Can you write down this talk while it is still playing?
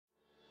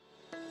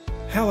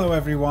Hello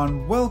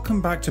everyone,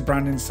 welcome back to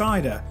Brand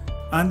Insider,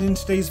 and in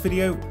today's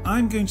video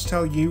I'm going to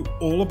tell you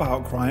all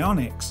about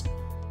cryonics.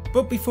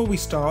 But before we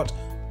start,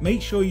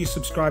 make sure you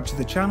subscribe to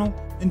the channel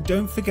and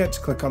don't forget to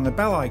click on the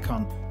bell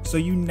icon so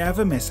you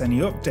never miss any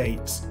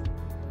updates.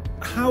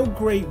 How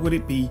great would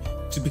it be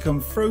to become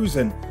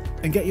frozen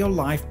and get your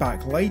life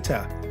back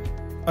later?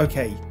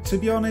 Okay, to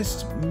be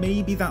honest,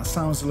 maybe that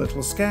sounds a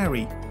little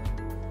scary.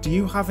 Do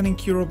you have an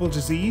incurable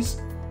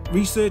disease?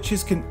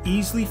 Researchers can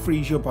easily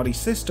freeze your body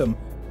system,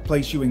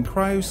 place you in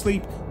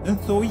cryosleep and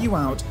thaw you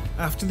out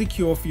after the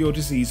cure for your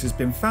disease has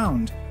been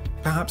found,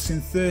 perhaps in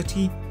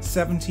 30,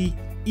 70,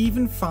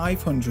 even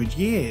 500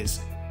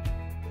 years.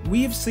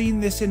 We have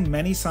seen this in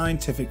many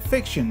scientific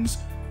fictions,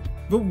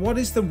 but what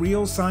is the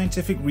real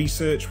scientific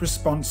research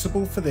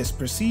responsible for this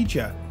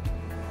procedure?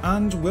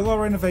 And will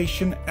our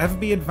innovation ever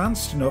be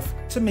advanced enough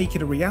to make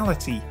it a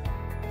reality?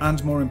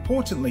 And more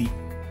importantly,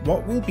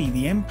 what will be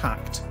the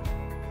impact?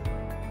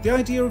 The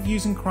idea of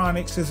using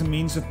cryonics as a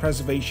means of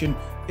preservation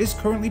is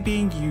currently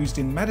being used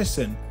in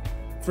medicine.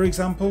 For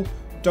example,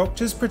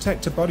 doctors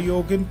protect a body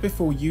organ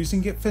before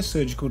using it for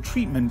surgical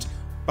treatment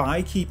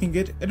by keeping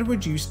it at a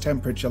reduced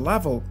temperature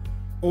level,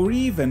 or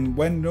even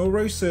when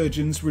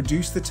neurosurgeons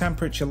reduce the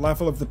temperature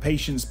level of the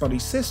patient's body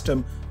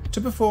system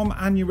to perform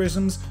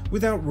aneurysms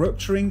without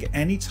rupturing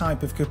any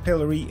type of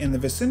capillary in the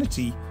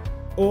vicinity,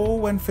 or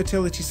when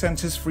fertility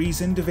centers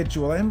freeze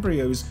individual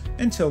embryos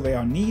until they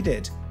are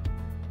needed.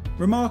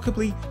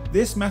 Remarkably,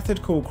 this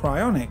method called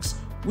cryonics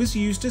was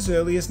used as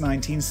early as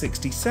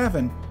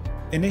 1967,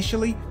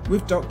 initially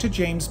with Dr.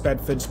 James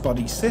Bedford's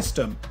body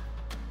system.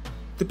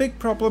 The big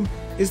problem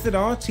is that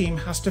our team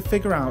has to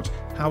figure out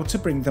how to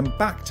bring them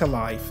back to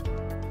life.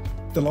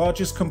 The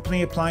largest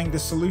company applying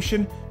this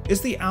solution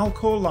is the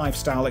Alcor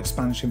Lifestyle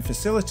Expansion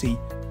Facility.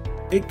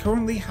 It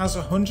currently has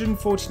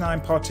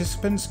 149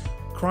 participants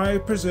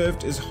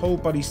cryopreserved as whole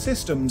body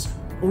systems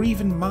or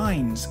even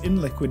minds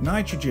in liquid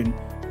nitrogen,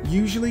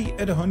 usually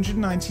at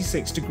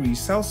 196 degrees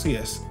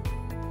Celsius.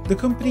 The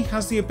company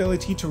has the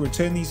ability to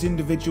return these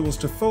individuals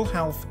to full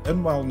health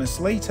and wellness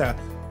later,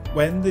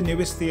 when the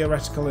newest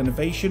theoretical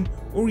innovation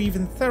or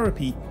even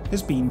therapy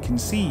has been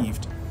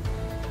conceived.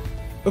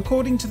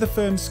 According to the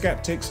firm's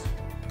skeptics,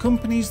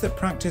 companies that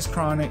practice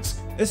cryonics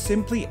are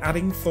simply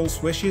adding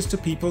false wishes to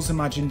people's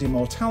imagined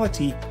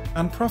immortality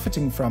and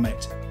profiting from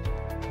it.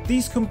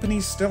 These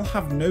companies still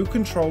have no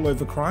control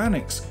over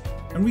cryonics,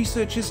 and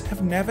researchers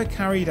have never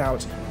carried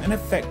out an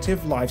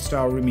effective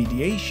lifestyle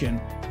remediation.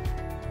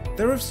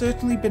 There have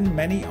certainly been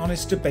many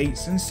honest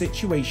debates and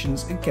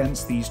situations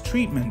against these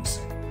treatments.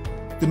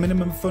 The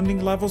minimum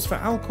funding levels for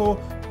Alcor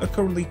are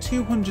currently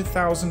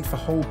 $200,000 for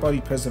whole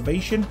body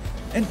preservation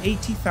and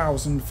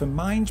 $80,000 for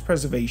mind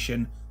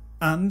preservation,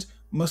 and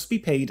must be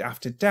paid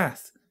after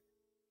death.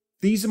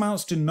 These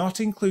amounts do not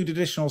include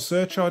additional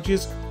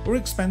surcharges or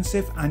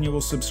expensive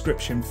annual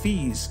subscription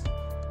fees.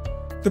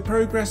 The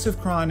progress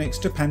of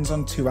cryonics depends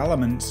on two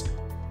elements: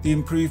 the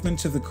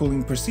improvement of the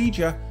cooling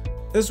procedure,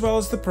 as well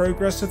as the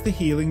progress of the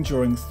healing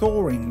during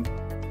thawing.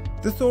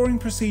 The thawing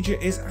procedure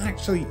is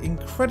actually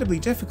incredibly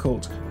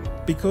difficult,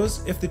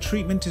 because if the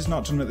treatment is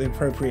not done at the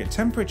appropriate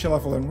temperature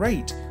level and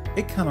rate,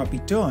 it cannot be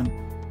done.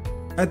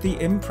 At the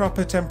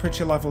improper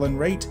temperature level and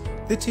rate,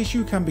 the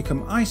tissue can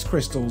become ice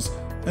crystals,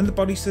 and the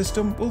body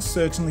system will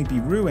certainly be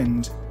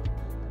ruined.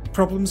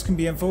 Problems can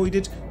be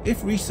avoided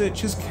if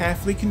researchers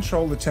carefully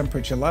control the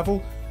temperature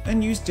level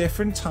and use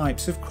different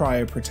types of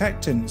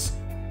cryoprotectants.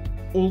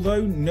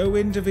 Although no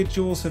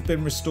individuals have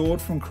been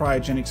restored from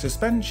cryogenic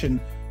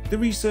suspension, the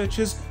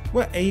researchers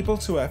were able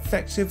to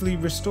effectively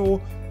restore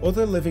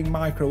other living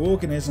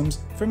microorganisms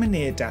from a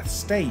near-death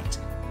state.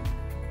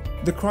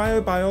 The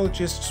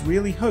cryobiologists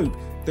really hope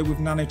that with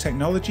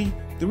nanotechnology,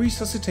 the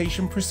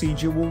resuscitation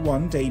procedure will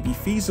one day be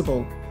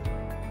feasible.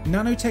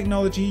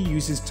 Nanotechnology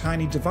uses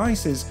tiny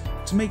devices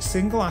to make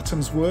single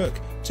atoms work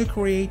to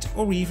create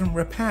or even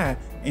repair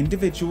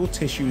individual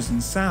tissues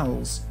and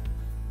cells.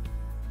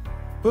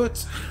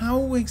 But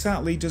how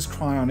exactly does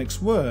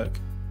cryonics work?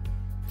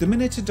 The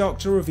minute a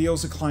doctor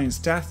reveals a client's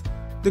death,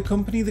 the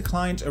company the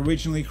client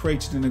originally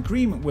created an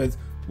agreement with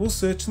will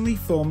certainly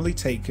formally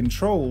take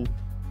control.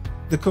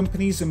 The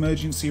company's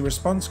emergency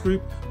response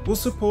group will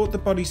support the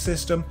body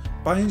system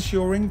by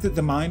ensuring that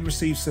the mind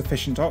receives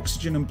sufficient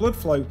oxygen and blood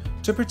flow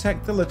to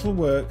protect the little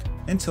work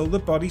until the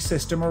body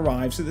system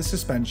arrives at the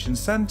suspension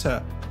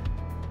center.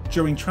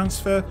 During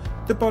transfer,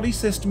 the body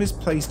system is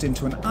placed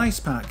into an ice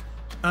pack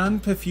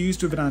and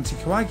perfused with an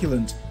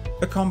anticoagulant,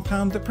 a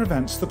compound that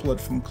prevents the blood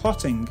from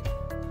clotting.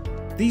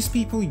 These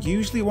people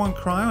usually want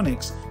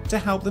cryonics to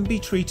help them be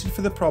treated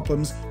for the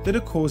problems that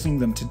are causing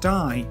them to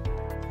die.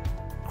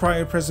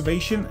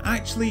 Cryopreservation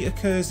actually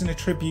occurs in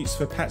attributes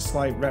for pets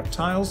like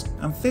reptiles,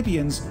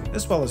 amphibians,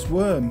 as well as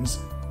worms.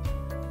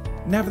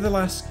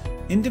 Nevertheless,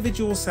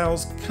 individual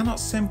cells cannot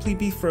simply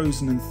be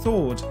frozen and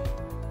thawed.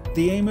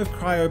 The aim of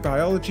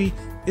cryobiology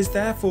is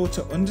therefore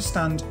to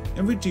understand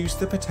and reduce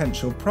the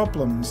potential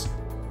problems.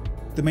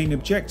 The main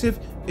objective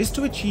is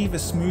to achieve a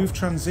smooth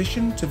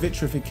transition to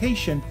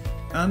vitrification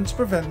and to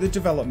prevent the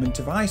development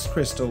of ice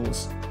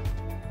crystals.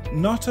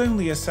 Not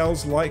only are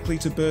cells likely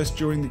to burst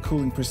during the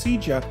cooling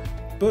procedure,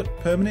 but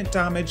permanent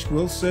damage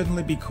will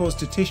certainly be caused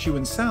to tissue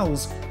and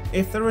cells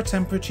if there are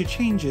temperature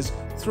changes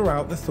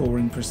throughout the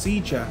thawing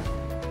procedure.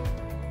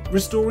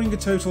 Restoring a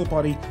total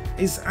body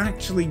is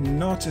actually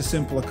not a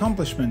simple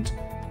accomplishment,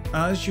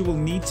 as you will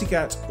need to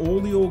get all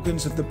the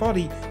organs of the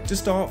body to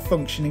start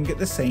functioning at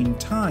the same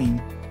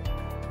time.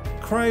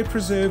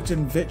 Cryopreserved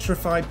and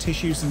vitrified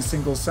tissues and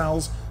single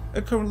cells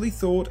are currently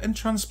thawed and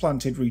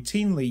transplanted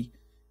routinely.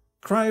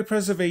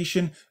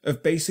 Cryopreservation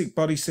of basic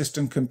body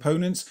system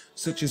components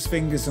such as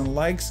fingers and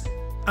legs,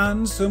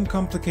 and some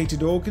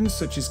complicated organs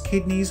such as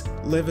kidneys,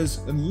 livers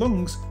and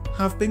lungs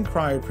have been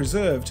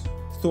cryopreserved,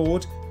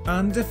 thawed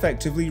and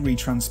effectively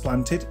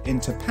retransplanted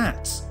into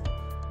pets.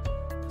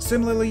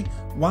 Similarly,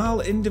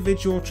 while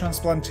individual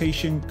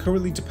transplantation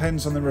currently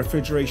depends on the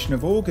refrigeration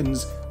of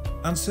organs,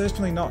 and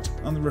certainly not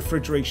on the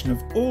refrigeration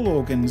of all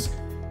organs,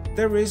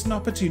 there is an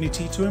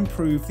opportunity to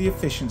improve the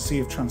efficiency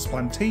of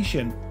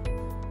transplantation.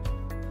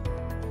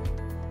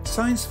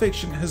 Science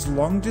fiction has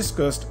long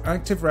discussed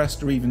active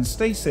rest or even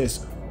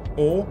stasis,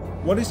 or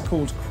what is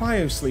called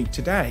cryosleep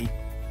today.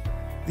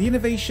 The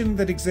innovation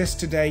that exists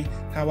today,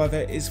 however,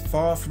 is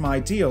far from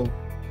ideal.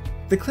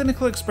 The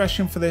clinical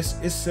expression for this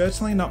is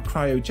certainly not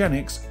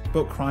cryogenics,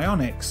 but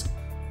cryonics.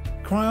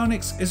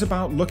 Cryonics is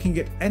about looking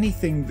at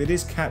anything that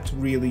is kept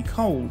really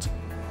cold.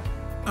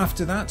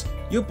 After that,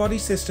 your body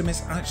system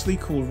is actually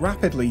cooled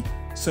rapidly,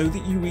 so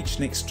that you reach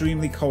an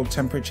extremely cold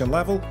temperature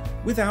level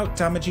without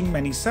damaging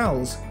many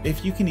cells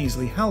if you can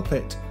easily help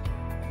it.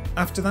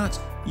 After that,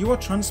 you are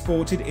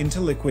transported into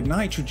liquid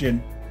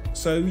nitrogen,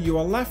 so you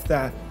are left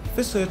there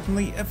for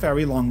certainly a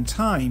very long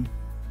time.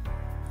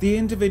 The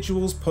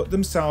individuals put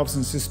themselves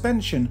in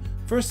suspension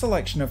for a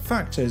selection of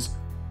factors,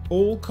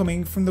 all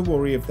coming from the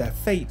worry of their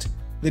fate,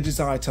 the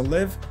desire to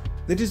live,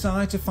 the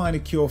desire to find a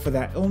cure for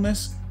their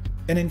illness,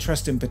 an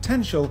interest in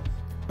potential,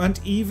 and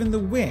even the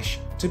wish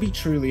to be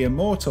truly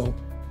immortal.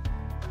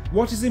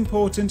 What is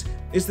important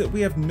is that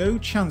we have no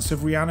chance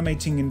of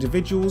reanimating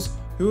individuals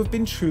who have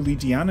been truly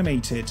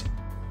deanimated.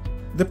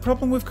 The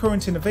problem with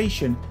current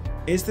innovation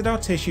is that our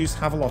tissues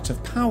have a lot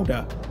of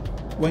powder.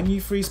 When you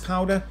freeze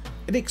powder,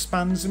 it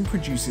expands and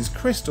produces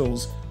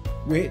crystals,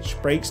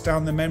 which breaks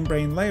down the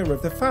membrane layer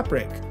of the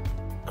fabric.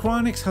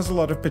 Cryonics has a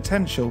lot of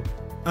potential,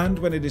 and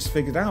when it is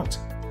figured out,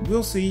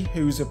 we'll see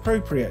who's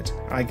appropriate,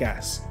 I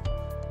guess.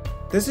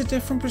 There's a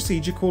different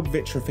procedure called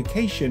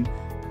vitrification.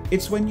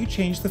 It's when you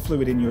change the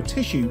fluid in your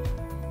tissue,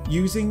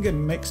 using a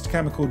mixed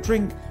chemical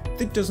drink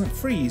that doesn't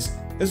freeze,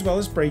 as well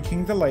as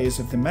breaking the layers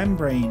of the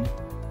membrane.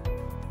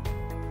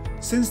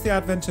 Since the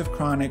advent of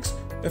cryonics,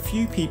 a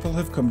few people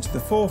have come to the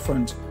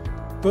forefront,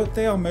 but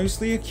they are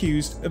mostly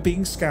accused of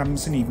being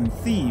scams and even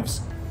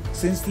thieves,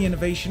 since the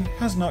innovation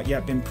has not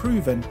yet been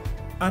proven,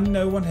 and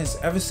no one has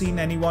ever seen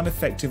anyone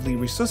effectively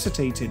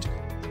resuscitated.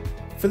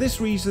 For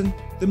this reason,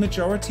 the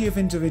majority of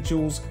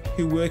individuals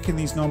who work in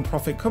these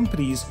non-profit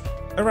companies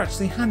are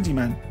actually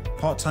handymen,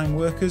 part-time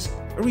workers,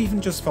 or even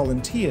just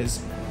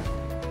volunteers.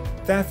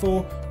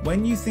 Therefore,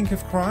 when you think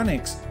of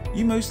cryonics,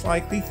 you most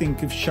likely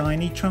think of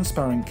shiny,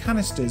 transparent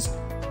canisters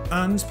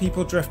and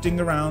people drifting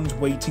around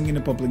waiting in a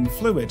bubbling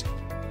fluid.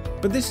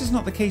 But this is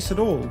not the case at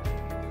all.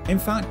 In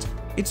fact,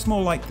 it's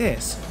more like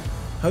this: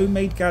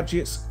 homemade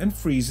gadgets and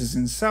freezers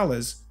in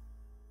cellars.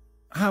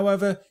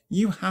 However,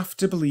 you have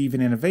to believe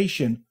in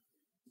innovation.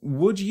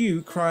 Would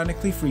you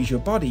cryonically freeze your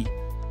body?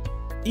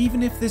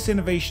 Even if this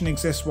innovation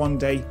exists one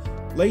day,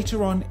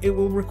 later on it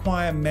will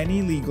require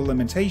many legal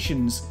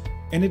limitations,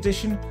 in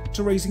addition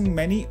to raising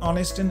many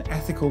honest and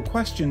ethical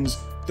questions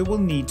that will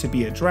need to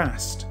be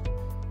addressed.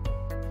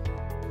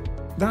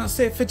 That's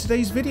it for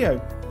today's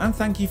video, and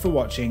thank you for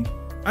watching.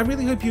 I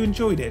really hope you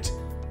enjoyed it.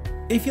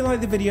 If you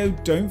liked the video,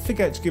 don't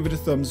forget to give it a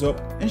thumbs up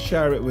and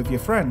share it with your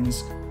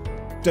friends.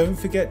 Don't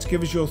forget to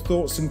give us your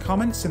thoughts and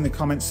comments in the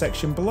comments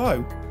section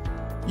below.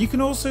 You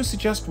can also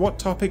suggest what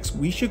topics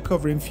we should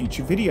cover in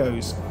future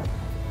videos.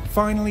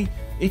 Finally,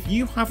 if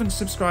you haven't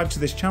subscribed to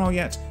this channel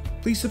yet,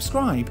 please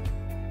subscribe.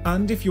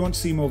 And if you want to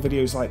see more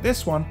videos like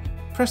this one,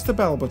 press the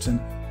bell button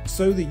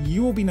so that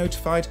you will be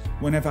notified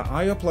whenever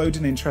I upload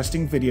an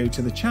interesting video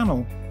to the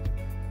channel.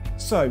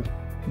 So,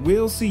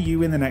 we'll see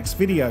you in the next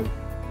video.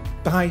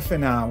 Bye for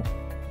now.